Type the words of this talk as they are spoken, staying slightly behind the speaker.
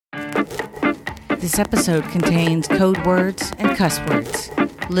This episode contains code words and cuss words.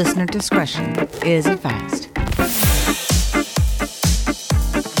 Listener discretion is advised.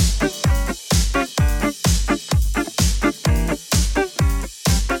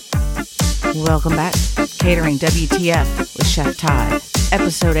 Welcome back. Catering WTF with Chef Todd.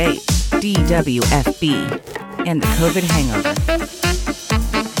 Episode 8, D.W.F.B. and the COVID Hangover.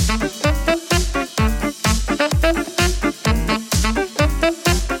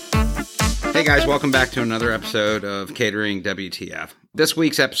 Hey guys, welcome back to another episode of Catering WTF. This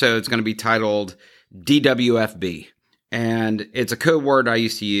week's episode is going to be titled D.W.F.B. And it's a code word I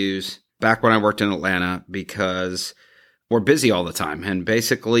used to use back when I worked in Atlanta because we're busy all the time. And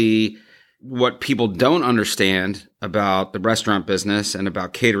basically, what people don't understand about the restaurant business and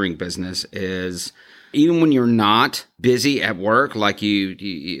about catering business is even when you're not busy at work, like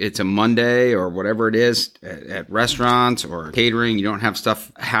it's a Monday or whatever it is at restaurants or catering, you don't have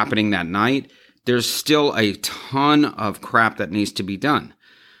stuff happening that night, there's still a ton of crap that needs to be done,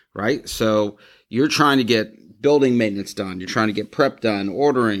 right? So you're trying to get building maintenance done. You're trying to get prep done,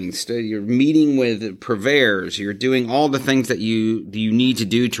 ordering, you're meeting with purveyors. You're doing all the things that you need to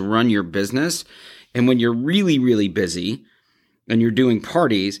do to run your business. And when you're really, really busy and you're doing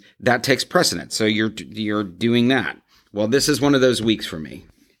parties, that takes precedence. So you're doing that. Well, this is one of those weeks for me.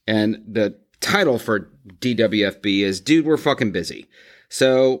 And the title for DWFB is Dude, We're Fucking Busy.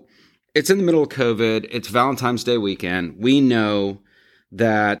 So it's in the middle of COVID. It's Valentine's Day weekend. We know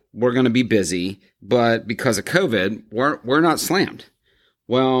that we're going to be busy, but because of COVID, we're not slammed.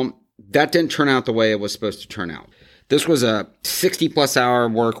 Well, that didn't turn out the way it was supposed to turn out. This was a 60-plus hour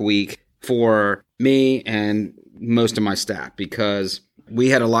work week for me and most of my staff because we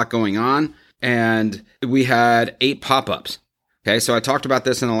had a lot going on and we had 8 pop-ups. Okay, so I talked about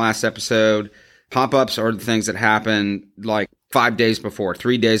this in the last episode. Pop-ups are the things that happen like 5 days before,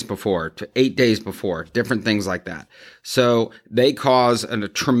 3 days before, to 8 days before, different things like that. So they cause a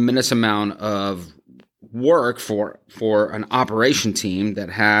tremendous amount of work for an operation team that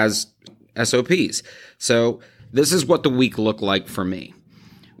has SOPs. So this is what the week looked like for me.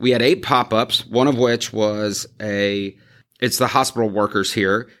 We had 8 pop-ups, one of which was it's the hospital workers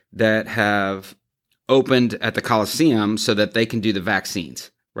here that have opened at the Coliseum so that they can do the vaccines,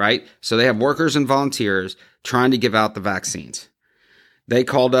 right? So they have workers and volunteers trying to give out the vaccines. They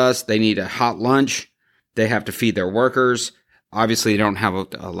called us. They need a hot lunch. They have to feed their workers. Obviously, they don't have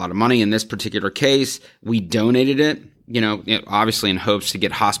a lot of money. In this particular case, we donated it, obviously in hopes to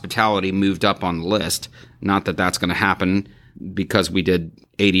get hospitality moved up on the list. Not that that's going to happen because we did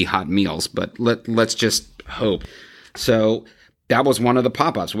 80 hot meals, but let's just hope. So that was one of the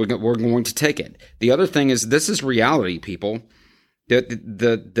pop-ups. We're going to take it. The other thing is this is reality, people.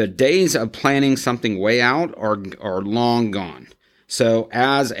 The days of planning something way out are long gone. So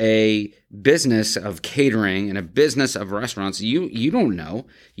as a business of catering and a business of restaurants, you don't know.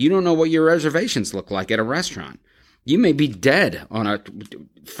 You don't know what your reservations look like at a restaurant. You may be dead on a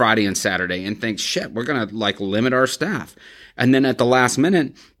Friday and Saturday and think, shit, we're going to limit our staff. And then at the last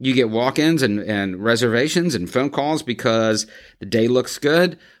minute, you get walk-ins and reservations and phone calls because the day looks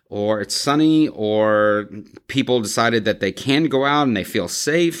good, or it's sunny, or people decided that they can go out and they feel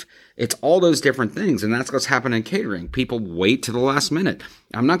safe. It's all those different things, and that's what's happening in catering. People wait to the last minute.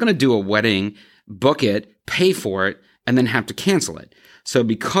 I'm not going to do a wedding, book it, pay for it, and then have to cancel it. So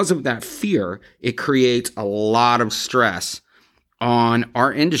because of that fear, it creates a lot of stress on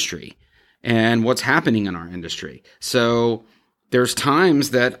our industry and what's happening in our industry. So there's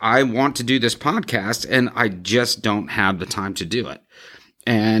times that I want to do this podcast, and I just don't have the time to do it.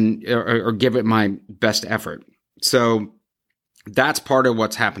 Or give it my best effort. So that's part of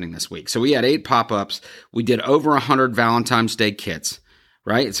what's happening this week. So we had 8 pop-ups. We did over 100 Valentine's Day kits,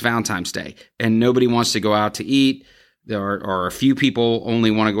 right? It's Valentine's Day and nobody wants to go out to eat. There are a few people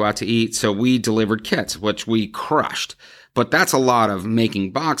only want to go out to eat. So we delivered kits, which we crushed. But that's a lot of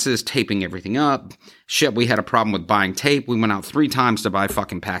making boxes, taping everything up. Shit, we had a problem with buying tape. We went out 3 times to buy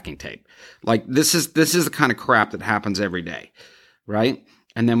fucking packing tape. This is the kind of crap that happens every day. Right?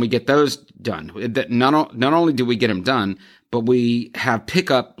 And then we get those done. Not only do we get them done, but we have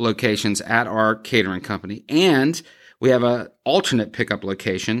pickup locations at our catering company, and we have an alternate pickup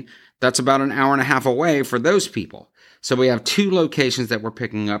location that's about an hour and a half away for those people. So we have 2 locations that we're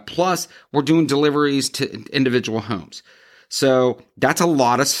picking up, plus we're doing deliveries to individual homes. So that's a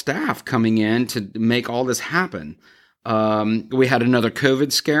lot of staff coming in to make all this happen. We had another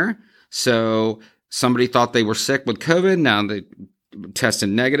COVID scare. So somebody thought they were sick with COVID. Now they tested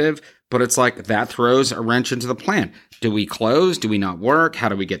negative, but it's like that throws a wrench into the plan. Do we close? Do we not work? How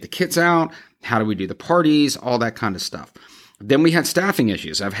do we get the kids out? How do we do the parties? All that kind of stuff. Then we had staffing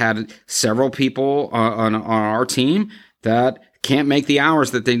issues. I've had several people on our team that can't make the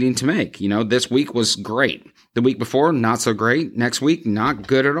hours that they need to make. This week was great. The week before, not so great. Next week, not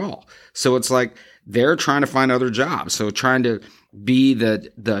good at all. So it's like they're trying to find other jobs. So trying to be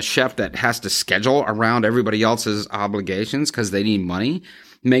the chef that has to schedule around everybody else's obligations because they need money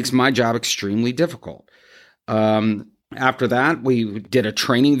makes my job extremely difficult. After that, we did a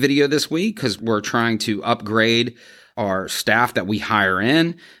training video this week because we're trying to upgrade our staff that we hire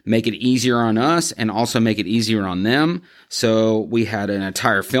in, make it easier on us and also make it easier on them. So we had an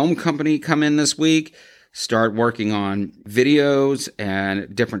entire film company come in this week, start working on videos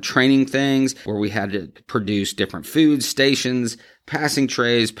and different training things where we had to produce different food stations, passing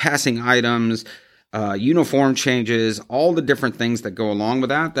trays, passing items, uniform changes, all the different things that go along with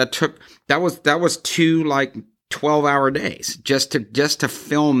that. That was 2 like 12-hour days just to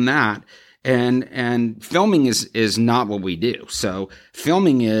film that. And filming is not what we do. So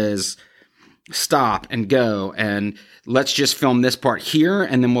filming is stop and go and let's just film this part here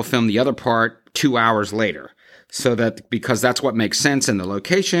and then we'll film the other part 2 hours later. So that because that's what makes sense in the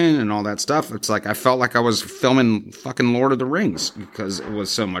location and all that stuff. It's like I felt like I was filming fucking Lord of the Rings because it was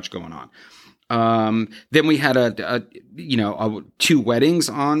so much going on. Then we had 2 weddings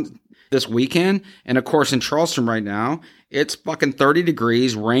on this weekend. And of course in Charleston right now, it's fucking 30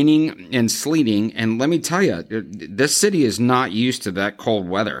 degrees, raining and sleeting. And let me tell you, this city is not used to that cold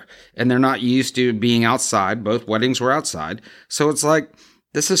weather. And they're not used to being outside. Both weddings were outside. So it's like,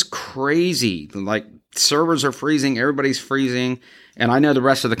 this is crazy. Like servers are freezing. Everybody's freezing. And I know the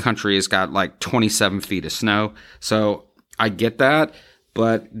rest of the country has got like 27 feet of snow. So I get that.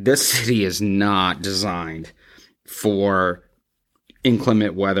 But this city is not designed for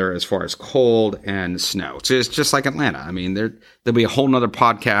inclement weather as far as cold and snow. So it's just like Atlanta. I mean, there'll be a whole nother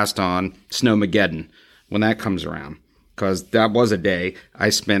podcast on Snowmageddon when that comes around. Because that was a day I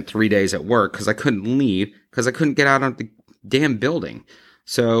spent 3 days at work because I couldn't leave because I couldn't get out of the damn building.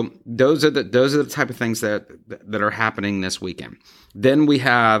 So those are the type of things that are happening this weekend. Then we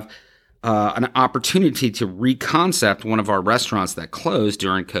have an opportunity to reconcept one of our restaurants that closed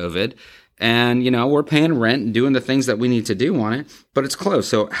during COVID. And, we're paying rent and doing the things that we need to do on it, but it's closed.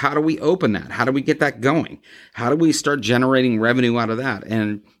 So how do we open that? How do we get that going? How do we start generating revenue out of that?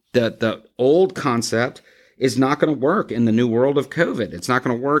 And the old concept is not going to work in the new world of COVID. It's not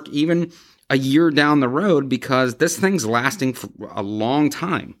going to work even a year down the road because this thing's lasting for a long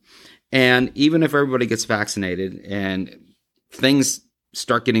time. And even if everybody gets vaccinated and things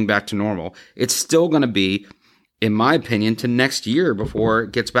start getting back to normal, it's still going to be, in my opinion, to next year before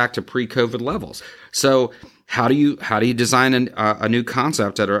it gets back to pre-COVID levels. So how do you design a new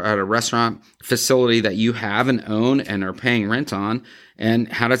concept at a restaurant facility that you have and own and are paying rent on? And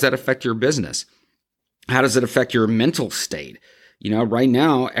how does that affect your business? How does it affect your mental state? Right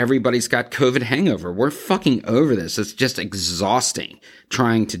now, everybody's got COVID hangover. We're fucking over this. It's just exhausting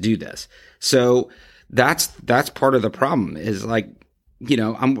trying to do this. So that's part of the problem is like,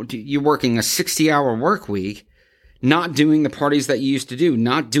 you're working a 60-hour work week, not doing the parties that you used to do,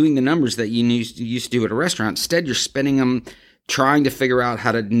 not doing the numbers that you used to do at a restaurant. Instead, you're spending them trying to figure out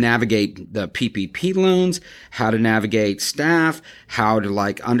how to navigate the PPP loans, how to navigate staff, how to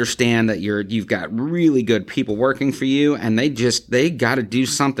understand that you've got really good people working for you, and they got to do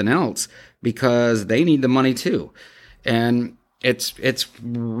something else because they need the money too. And it's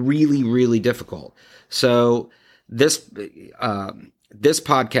really, really difficult. So this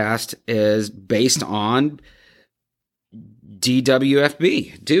podcast is based on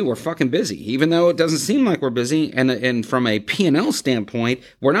D.W.F.B. Dude, we're fucking busy. Even though it doesn't seem like we're busy, and from a P&L standpoint,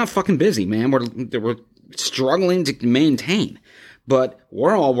 we're not fucking busy, man. We're struggling to maintain. But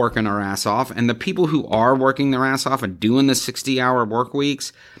we're all working our ass off, and the people who are working their ass off and doing the 60-hour work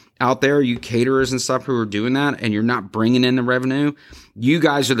weeks out there, you caterers and stuff who are doing that, and you're not bringing in the revenue, you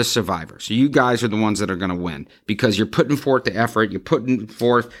guys are the survivors. You guys are the ones that are going to win because you're putting forth the effort, you're putting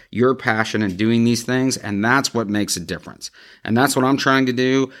forth your passion and doing these things, and that's what makes a difference. And that's what I'm trying to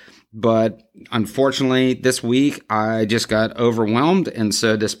do. But unfortunately, this week, I just got overwhelmed, and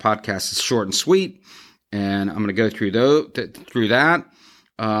so this podcast is short and sweet, and I'm going to go through that.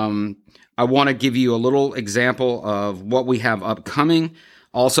 I want to give you a little example of what we have upcoming.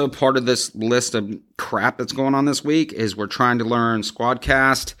 Also, part of this list of crap that's going on this week is we're trying to learn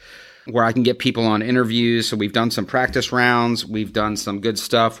Squadcast, where I can get people on interviews. So we've done some practice rounds. We've done some good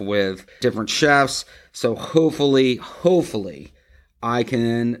stuff with different chefs. So hopefully I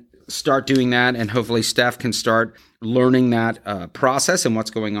can start doing that, and hopefully Steph can start learning that process and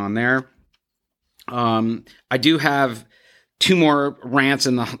what's going on there. I do have two more rants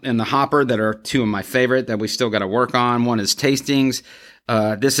in the hopper that are two of my favorite that we still got to work on. One is tastings.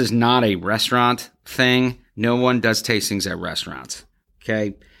 This is not a restaurant thing. No one does tastings at restaurants.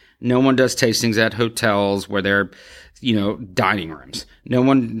 Okay. No one does tastings at hotels where they're, dining rooms. No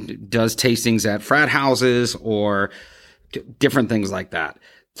one does tastings at frat houses or different things like that.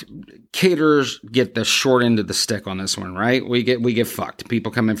 Caterers get the short end of the stick on this one, right? We get fucked.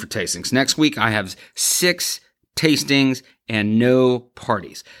 People come in for tastings. Next week, I have 6 tastings and no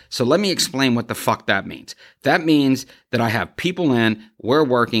parties. So let me explain what the fuck that means. That means that I have people in, we're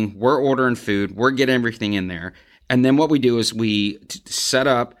working, we're ordering food, we're getting everything in there. And then what we do is we set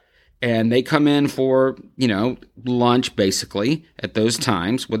up and they come in for, lunch basically at those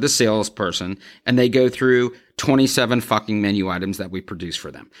times with the salesperson, and they go through 27 fucking menu items that we produce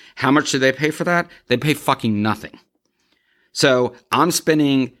for them. How much do they pay for that? They pay fucking nothing. So I'm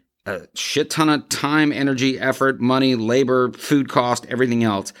spending a shit ton of time, energy, effort, money, labor, food cost, everything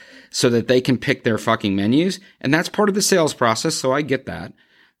else so that they can pick their fucking menus. And that's part of the sales process. So I get that.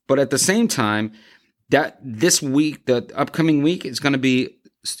 But at the same time, that this week, the upcoming week is going to be,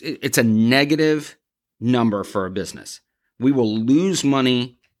 it's a negative number for a business. We will lose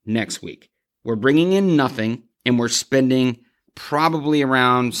money next week. We're bringing in nothing and we're spending probably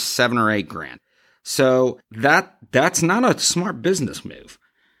around $7 or $8 grand. So that's not a smart business move,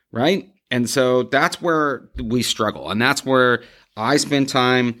 right? And so that's where we struggle. And that's where I spend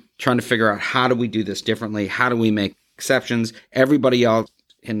time trying to figure out how do we do this differently? How do we make exceptions? Everybody else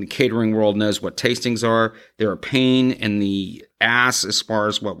in the catering world knows what tastings are. They're a pain in the ass as far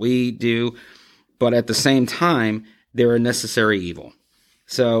as what we do. But at the same time, they're a necessary evil.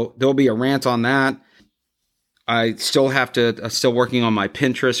 So there'll be a rant on that. I'm still working on my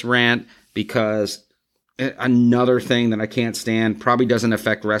Pinterest rant because another thing that I can't stand probably doesn't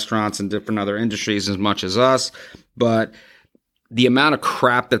affect restaurants and different other industries as much as us. But the amount of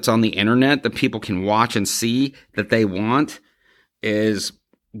crap that's on the internet that people can watch and see that they want is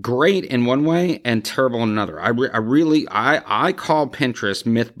great in one way and terrible in another. I call Pinterest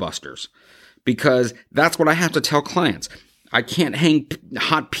Mythbusters because that's what I have to tell clients. I can't hang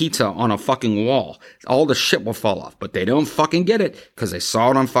hot pizza on a fucking wall. All the shit will fall off, but they don't fucking get it because they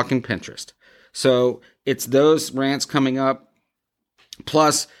saw it on fucking Pinterest. So it's those rants coming up.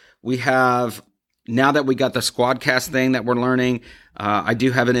 Plus we have, now that we got the Squadcast thing that we're learning, I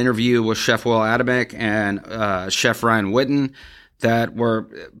do have an interview with Chef Will Adamick and Chef Ryan Witten that we're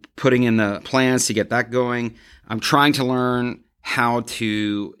putting in the plans to get that going. I'm trying to learn how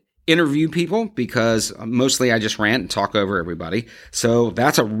to interview people because mostly I just rant and talk over everybody. So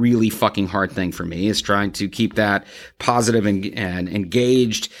that's a really fucking hard thing for me, is trying to keep that positive and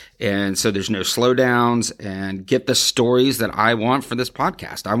engaged. And so there's no slowdowns and get the stories that I want for this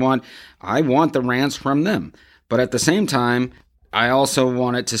podcast. I want the rants from them. But at the same time, I also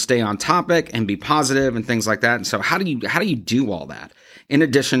want it to stay on topic and be positive and things like that. And so how do you do all that in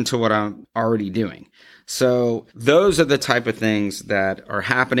addition to what I'm already doing? So those are the type of things that are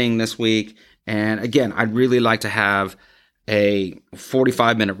happening this week. And again, I'd really like to have a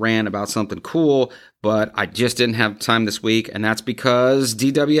 45-minute rant about something cool, but I just didn't have time this week. And that's because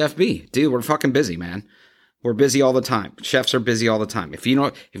D.W.F.B. Dude, we're fucking busy, man. We're busy all the time. Chefs are busy all the time. If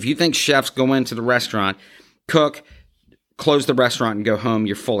you think chefs go into the restaurant, cook, close the restaurant and go home,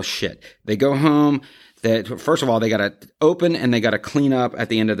 you're full of shit. They go home, first of all, they got to open and they got to clean up at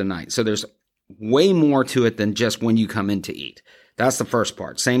the end of the night. So there's way more to it than just when you come in to eat. That's the first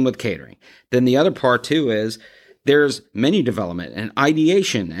part. Same with catering. Then the other part too is there's menu development and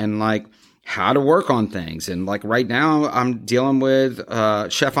ideation and like how to work on things. And like right now I'm dealing with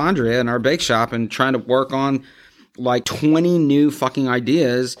Chef Andrea in our bake shop and trying to work on like 20 new fucking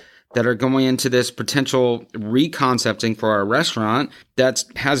ideas that are going into this potential reconcepting for our restaurant that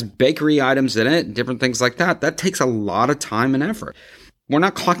has bakery items in it and different things like that. That takes a lot of time and effort. We're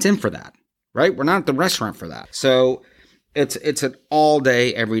not clocked in for that, right? We're not at the restaurant for that. So it's an all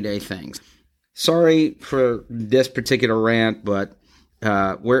day, everyday thing. Sorry for this particular rant, but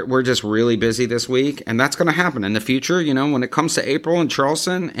we're just really busy this week, and that's going to happen in the future. When it comes to April in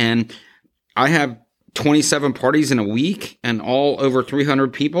Charleston, and I have 27 parties in a week and all over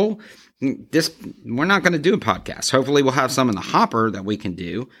 300 people, we're not going to do a podcast. Hopefully we'll have some in the hopper that we can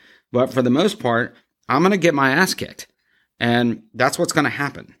do. But for the most part, I'm going to get my ass kicked. And that's what's going to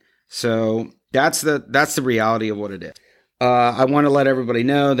happen. So that's the reality of what it is. I want to let everybody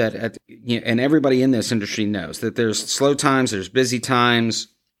know that, and everybody in this industry knows that there's slow times, there's busy times.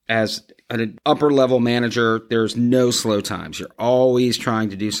 As an upper level manager, there's no slow times. You're always trying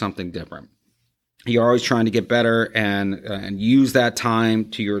to do something different. You're always trying to get better and use that time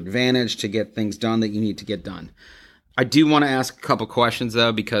to your advantage to get things done that you need to get done. I do want to ask a couple questions,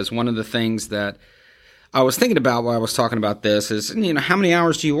 though, because one of the things that I was thinking about while I was talking about this is, how many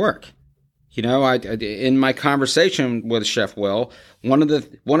hours do you work? In my conversation with Chef Will, one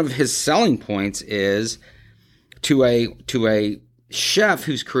of his selling points is to a chef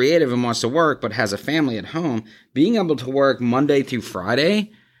who's creative and wants to work but has a family at home, being able to work Monday through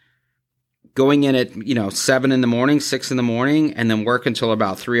Friday, going in at 7 in the morning, 6 in the morning, and then work until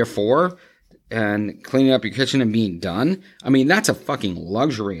about 3 or 4, and cleaning up your kitchen and being done. I mean, that's a fucking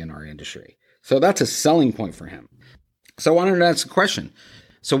luxury in our industry. So that's a selling point for him. So I wanted to ask a question.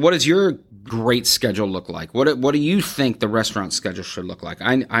 So what does your great schedule look like? What do you think the restaurant schedule should look like?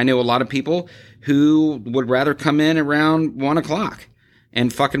 I know a lot of people who would rather come in around 1 o'clock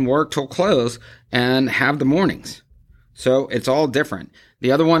and fucking work till close and have the mornings. So it's all different.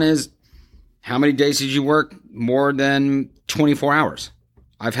 The other one is, how many days did you work more than 24 hours?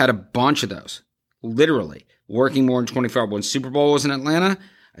 I've had a bunch of those. Literally working more than 24 hours. When Super Bowl was in Atlanta,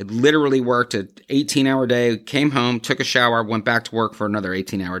 I literally worked an 18-hour day, came home, took a shower, went back to work for another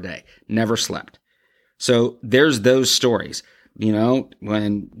 18-hour day. Never slept. So there's those stories.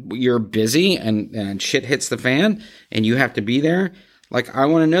 When you're busy and shit hits the fan and you have to be there, I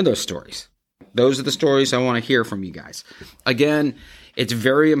want to know those stories. Those are the stories I want to hear from you guys. Again, it's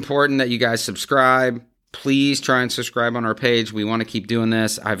very important that you guys subscribe. Please try and subscribe on our page. We want to keep doing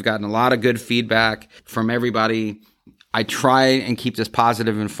this. I've gotten a lot of good feedback from everybody. I try and keep this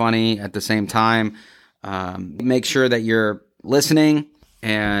positive and funny at the same time. Make sure that you're listening,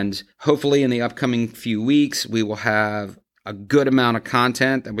 and hopefully in the upcoming few weeks, we will have a good amount of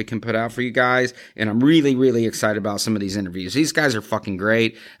content that we can put out for you guys. And I'm really, really excited about some of these interviews. These guys are fucking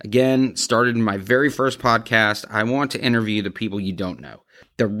great. Again, started in my very first podcast. I want to interview the people you don't know,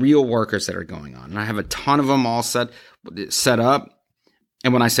 the real workers that are going on. And I have a ton of them all set up.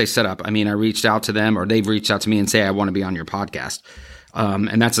 And when I say set up, I mean I reached out to them, or they've reached out to me and say, I want to be on your podcast.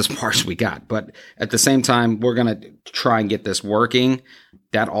 And that's as far as we got. But at the same time, we're going to try and get this working.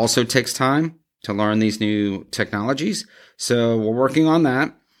 That also takes time to learn these new technologies. So we're working on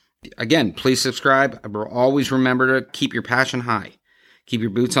that. Again, please subscribe. Always remember to keep your passion high. Keep your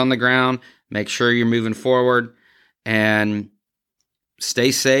boots on the ground. Make sure you're moving forward. And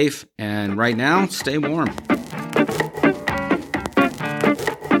stay safe. And right now, stay warm.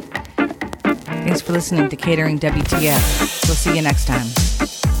 Thanks for listening to Catering WTF. We'll see you next time.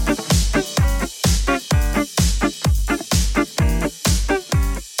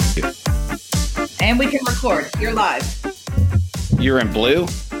 And we can record. You're live. You're in blue?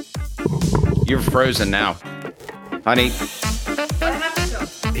 You're frozen now. Honey. What happened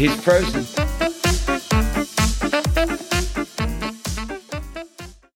to him? He's frozen.